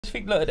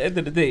just think, look, at the end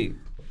of the day,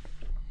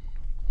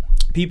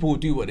 people will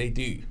do what they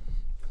do.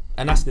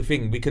 And that's the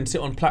thing. We can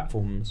sit on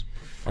platforms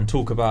and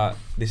talk about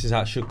this is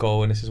how it should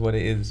go and this is what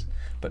it is.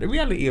 But the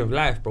reality of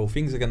life, bro,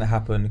 things are going to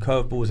happen.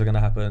 Curveballs are going to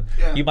happen.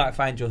 Yeah. You might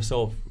find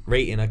yourself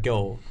rating a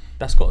girl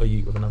that's got a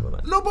youth with another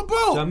man. No, but bro.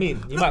 Do you know what I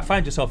mean? You might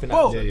find yourself in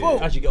that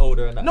as you get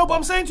older. And that. No, but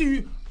I'm saying to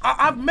you,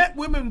 I've met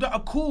women that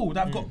are cool,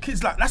 that have got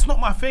kids. Like, that's not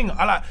my thing.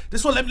 I like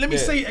this one. Let me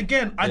say it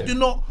again.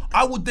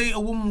 I would date a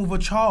woman with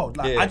a child.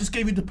 Like, I just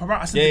gave you the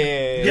parameters.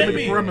 I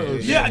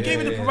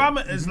gave you the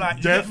parameters. Like,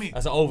 you get me?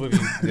 As an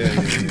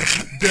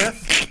overview.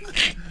 Death.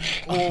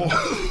 Or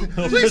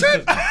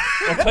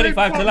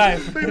 25 to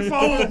life.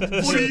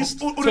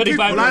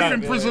 25 life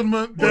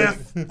imprisonment,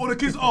 death, or the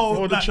kids,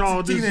 or the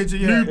child teenager,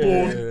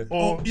 newborn,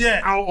 or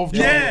out of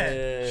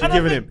child. She's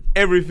giving him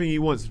everything he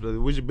wants.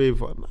 What's your baby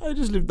for? I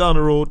just live down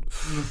the road.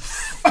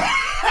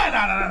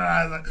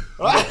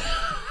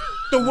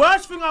 The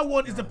worst thing I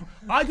want is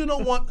I do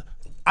not want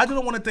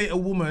to date a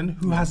woman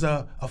who has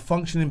a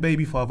functioning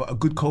baby father, a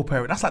good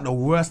co-parent. That's like the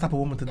worst type of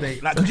woman to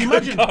date. Like, could you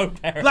imagine?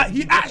 Like,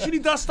 he actually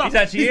does stuff.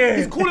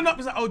 He's calling up.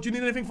 He's like, oh, do you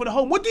need anything for the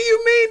home? What do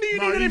you mean? Do you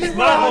need anything for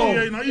the home?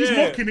 He's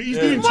mocking it. He's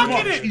doing too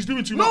much. He's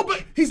doing too much. No,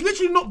 but he's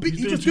literally not beating.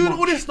 He's just doing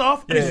all this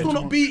stuff, and he's still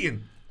not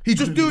beating. He's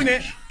just doing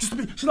it. Just to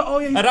be. She's like, oh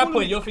yeah. At that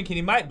point, you're thinking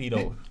he might be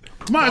though.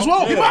 Might as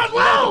well. He might as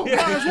well.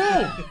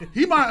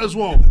 He might as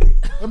well.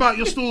 About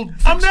you're still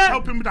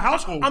helping with the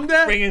household. I'm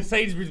there. Bringing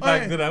Sainsbury's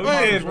bags to that.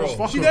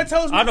 Bro. She there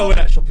tells me. I know where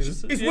that shop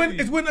is.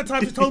 It's winter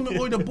time. She told me,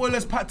 oh, the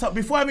boiler's packed up.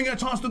 Before I even get a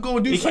chance to go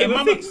and do something,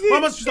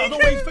 Mama's like, I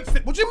don't know he's fixed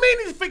it. What do you mean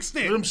he's fixed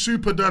it? Them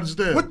super dads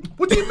there.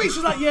 What do you mean?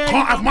 She's like, yeah.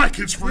 Can't have my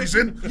kids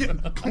freezing.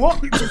 What?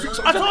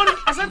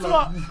 I said to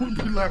her,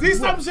 these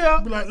times here.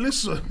 Be like,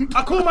 listen.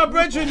 I call my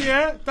brethren,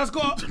 that's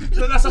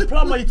a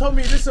plumber. He told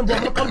me, listen, bro,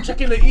 I'm gonna come check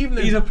in the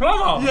evening. He's a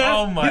plumber? Yeah.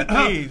 Oh my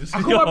days.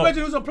 I call my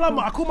brethren who's a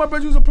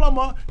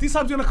plumber. These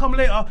times he's gonna come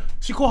later.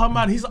 She called her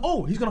man. He's like,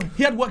 oh, he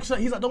had work.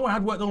 He's like, don't worry, I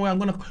had work. Don't worry, I'm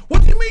gonna.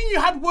 What do you mean you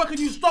had work and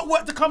you stopped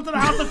work to come to the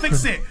house to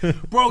fix it,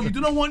 bro? You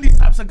do not want these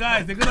types of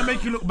guys. They're gonna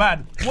make you look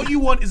bad. What you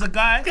want is a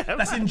guy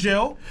that's in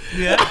jail.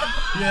 Yeah.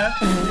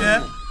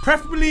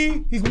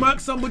 Preferably he's murked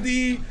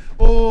somebody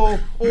or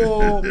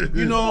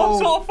you know. What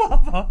sort of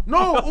father?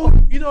 No, or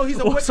you know he's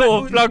a what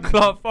sort of blood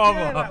clot father?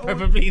 Yeah,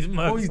 preferably he's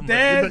murked. Or he's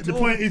dead. The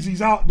point is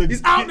he's out the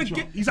He's out the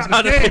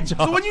game.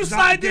 So when you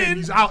slide in,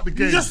 he's out the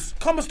game. You just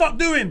come and start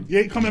doing. He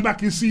ain't coming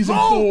back in season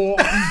 4.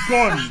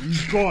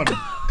 He's gone.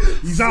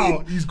 He's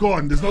out. He's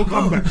gone. There's no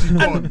comeback. He's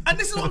gone. And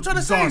this is what I'm trying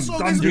to say. So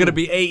you're gonna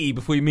be 80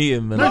 before you meet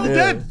him. Man. No, he's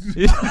dead.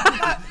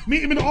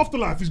 Meet him in the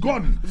afterlife. He's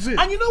gone. That's it.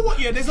 And you know what?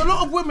 Yeah, there's a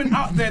lot of women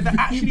out there that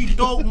actually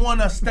don't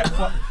want to step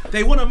up.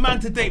 They want a man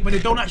to date, but they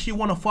don't actually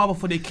want a father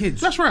for their kids.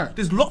 That's right.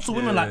 There's lots of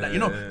women like that. You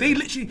know, they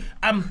literally.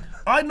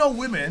 I know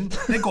women.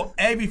 They got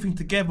everything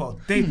together.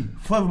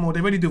 Furthermore,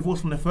 they already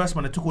divorced from the first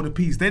man. They took all the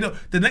peas. They don't.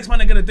 The next man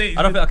they're gonna date.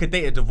 I don't think I could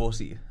date a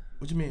divorcee.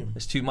 What do you mean?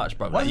 It's too much,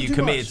 bro. Why like, you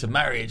committed to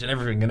marriage and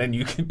everything, and then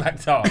you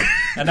backed out,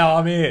 and now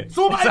I'm here.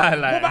 So what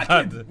about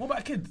kids? What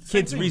about kids?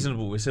 Kids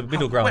reasonable. It's a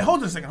middle ground. Wait, hold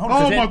on a second. Oh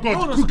my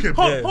God, cook him.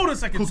 Hold on a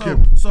second. Cook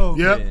him.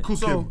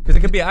 Cook him. Because it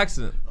could be an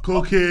accident.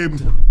 Cook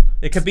him.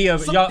 It could be a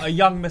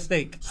young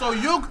mistake. So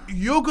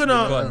you're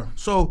gonna.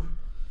 So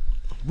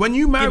when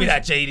you marry, give me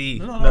that JD.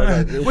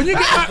 No. When you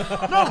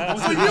get married,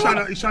 so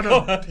he's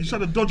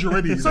trying to dodge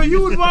already. So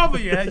you would rather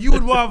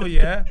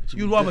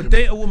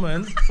date a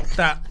woman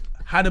that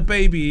had a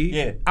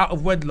baby out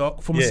of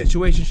wedlock from a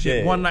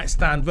situationship, one night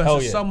stand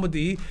versus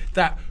somebody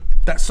that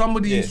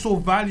somebody saw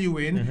value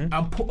in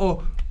and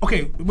put.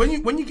 Okay, when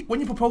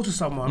you propose to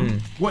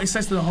someone, what it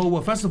says to the whole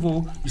world. First of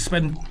all, you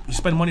spend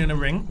money on a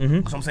ring.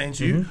 That's what I'm saying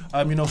to you.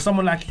 You know,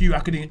 someone like you, I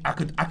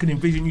could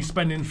envision you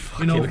spending,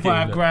 you know,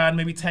 $5,000,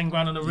 maybe 10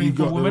 grand on a ring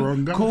for a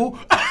woman. Cool.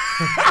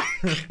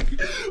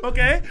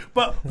 Okay,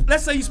 but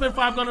let's say you spend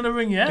 $5,000 on a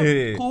ring,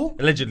 cool.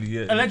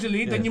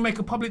 Allegedly, then you make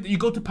a public. You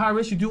go to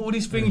Paris, you do all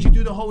these things, you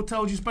do the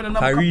hotels, you spend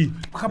another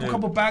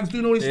couple bags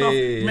doing all this stuff.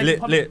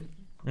 Lit.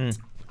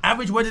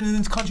 Average wedding in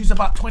this country is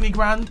about 20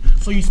 grand,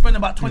 so you spend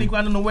about 20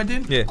 grand on a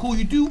wedding. Cool,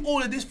 you do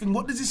all of this thing.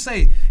 What does it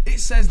say? It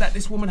says that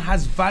this woman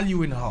has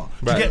value in her.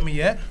 Do you get me,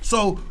 yeah?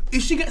 So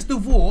if she gets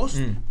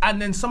divorced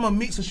and then someone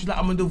meets her, she's like,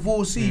 I'm a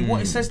divorcee.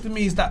 What it says to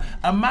me is that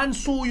a man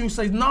saw you and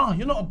says, nah,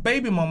 you're not a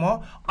baby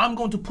mama. I'm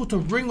going to put a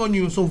ring on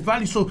you. So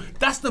value. So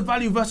that's the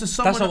value versus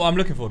someone. That's not what I'm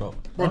looking for, though.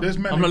 Bro, there's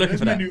men. I'm not looking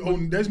for that.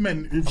 There's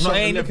men who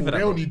ain't looking for that.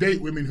 They only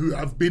date women who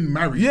have been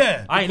married.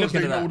 Yeah, I ain't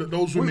looking at that. Know that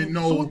those women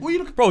know. So what are you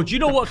looking? Bro, do you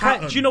know what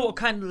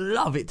kind of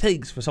love it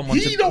takes for someone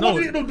he don't want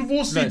to date no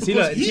divorcee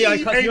because he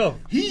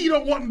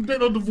don't want to date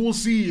no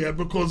divorcee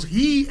because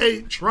he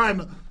ain't trying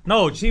to.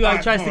 No, see how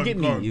he tries to get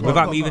me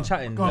without me even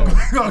chatting. Bro,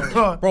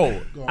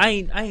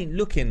 I ain't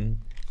looking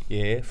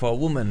for a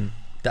woman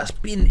that's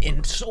been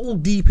in so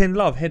deep in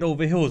love, head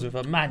over heels with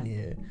a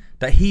man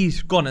that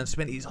he's gone and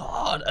spent his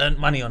hard-earned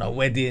money on a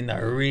wedding,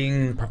 a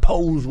ring,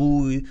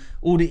 proposal,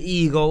 all the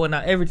ego and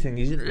that everything.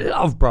 He's in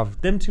love, bruv.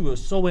 Them two are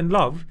so in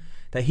love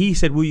that he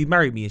said, will you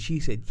marry me? And she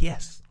said,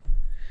 yes.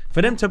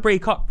 For them to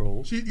break up,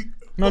 bro. For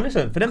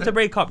them to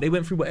break up, they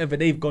went through whatever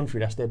they've gone through.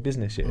 That's their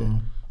business,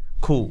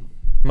 cool.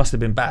 Must have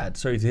been bad.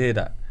 Sorry to hear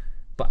that.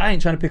 But I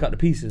ain't trying to pick up the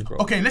pieces, bro.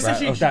 Okay, let's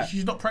say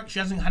she's not pregnant. She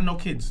hasn't had no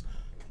kids.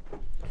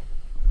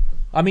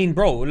 I mean,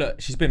 bro, look,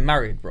 she's been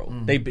married, bro.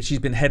 She's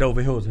been head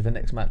over heels with the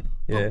next man.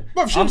 Yeah,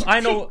 but she was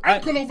ankle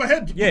over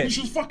head. Yeah,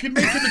 she was fucking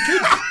making the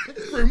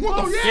kids. For him.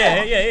 What the fuck?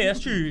 Yeah,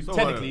 that's true. So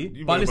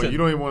technically, but listen, you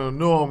don't even want to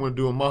know what I'm gonna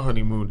do on my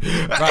honeymoon.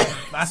 Right.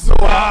 That's so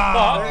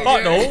but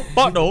no.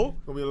 I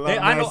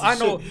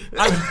know.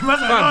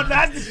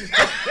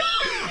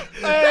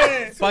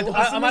 But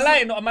am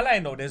I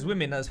lying though? There's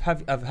women that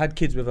have had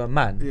kids with a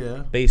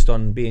man based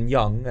on being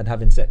young and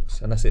having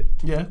sex, and that's it.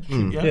 Yeah.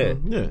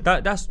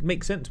 That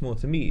makes sense more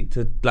to me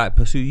to like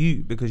pursue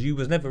you because you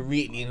was never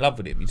really in love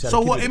with him. So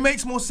what? It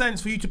makes more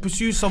sense for you to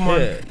pursue someone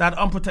that had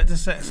unprotected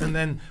sex and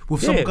then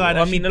with some guy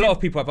that. I mean, a lot of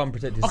people have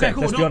unprotected sex.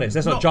 Cool, let's be honest.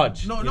 Let's not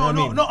judge. No,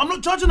 I'm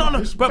not judging on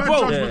it. But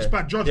bro,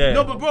 bad judgment.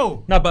 No, but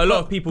bro. No, but a lot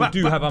of people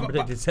do have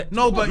unprotected sex.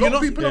 No, but you're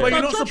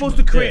not supposed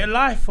to create a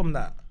life from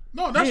that.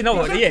 No, that's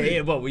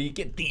well, when you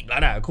get deep like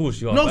that, of course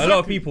you are. No, but a lot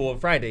of people on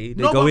Friday,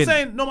 they go in.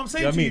 I'm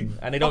saying to you,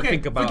 and they don't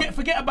think about.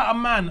 Forget about a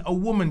man, a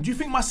woman. Do you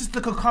think my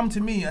sister could come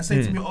to me and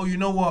say to me, "Oh, you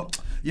know what?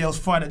 Yeah, it was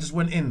Friday. I just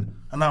went in,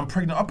 and now I'm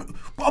pregnant."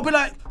 I'll be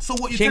like, "So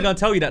what?" She ain't gonna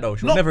tell you that though.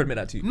 She'll never admit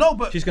that to you. No,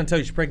 but she's gonna tell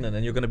you she's pregnant,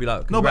 and you're gonna be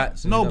like,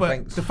 "Congrats." No,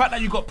 but the fact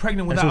that you got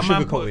pregnant without a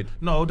man.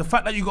 No, the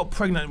fact that you got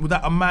pregnant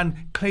without a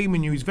man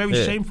claiming you is very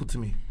shameful to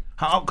me.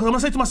 Because I'm gonna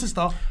say to my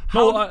sister,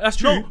 that's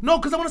true. No,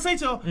 because I'm gonna say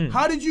to her,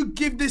 how did you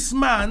give this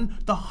man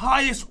the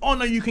highest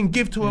honor you can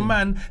give to a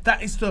man?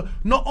 That is to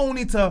not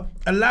only to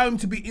allow him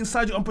to be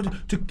inside your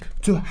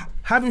to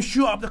have him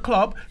shoot up the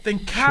club, then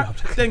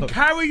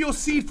carry your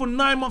seed for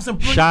 9 months and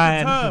bring it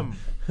to term.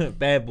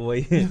 Bad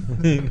boy. No,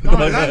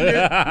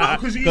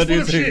 because he's full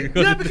of shit.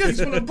 Yeah, because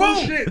he's full of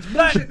bullshit.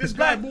 Like, this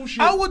guy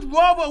bullshit. I would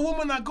rather a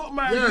woman that got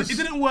married, it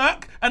didn't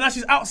work, and now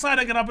she's outside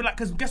again. I'll be like,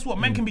 because guess what?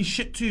 Men can be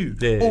shit too.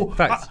 Or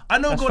I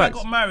know a girl that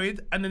got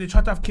married and then they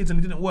tried to have kids and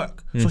it didn't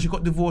work. So she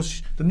got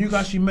divorced. The new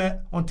guy she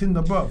met on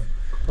Tinder, bro.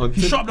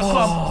 He shot up the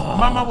club.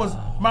 Mama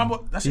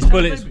was. His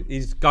bullets,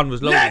 his gun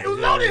was loaded. Yeah, it was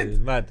loaded. It was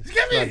mad.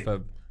 Get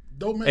me.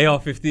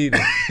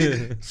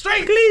 AR-15.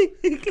 Straight.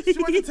 She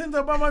went to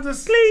Tinder, mama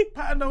just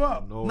patting her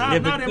up. Now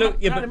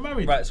they're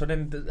married. Right, so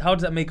then how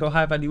does that make her a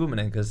high value woman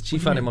then? Because she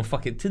found him on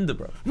fucking Tinder,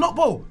 bro. No,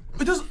 bro.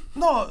 It does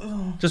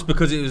no. Just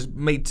because it was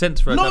made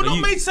sense for her. No,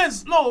 not made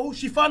sense. No,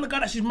 she found a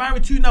guy that she's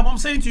married to now. But I'm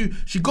saying to you,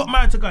 she got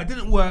married to a guy, it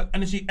didn't work,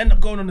 and then she ended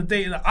up going on a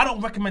dating app. I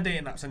don't recommend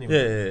dating apps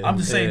anyway. I'm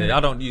just saying. I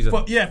don't use them.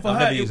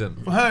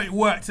 For her it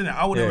worked, innit?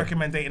 I wouldn't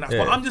recommend dating apps.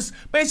 But I'm just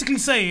basically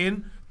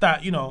saying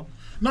that, you know.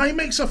 No, he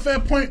makes a fair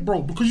point,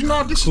 bro. Because you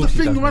know this is the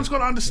thing you man's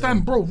gotta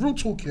understand, bro. Real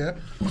talk, yeah.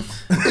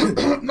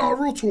 No,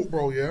 real talk,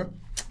 bro. Yeah.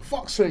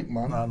 Fuck's sake,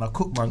 man. No,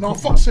 cook, man. No,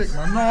 fuck's sake,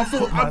 man. No,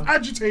 I'm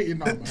agitated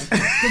now, man.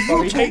 Because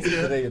real talk,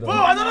 yeah. Bro,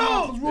 I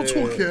don't know. Real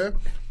talk, yeah.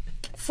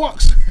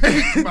 Fuck's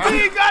sake, man.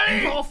 Dee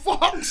Gully. No,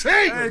 fuck's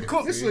sake. Hey,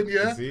 cook. Listen,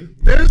 yeah.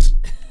 There's.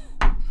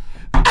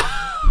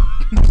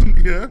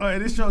 Yeah. Alright,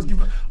 this show's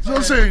giving. What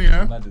I'm saying,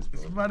 yeah.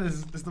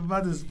 It's the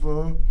maddest,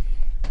 bro.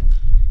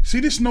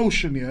 See this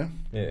notion, yeah.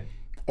 Yeah.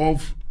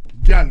 Of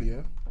gal,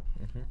 yeah,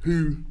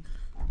 who,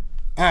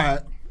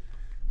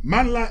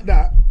 man like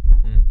that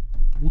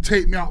will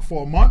take me out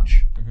for a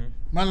munch.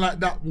 Man like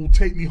that will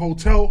take me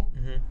hotel.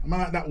 Man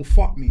like that will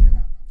fuck me, and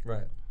that.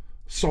 Right.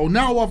 So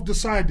now I've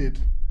decided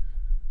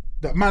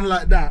that man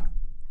like that,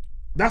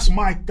 that's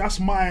my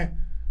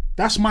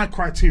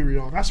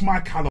criteria. That's my caliber.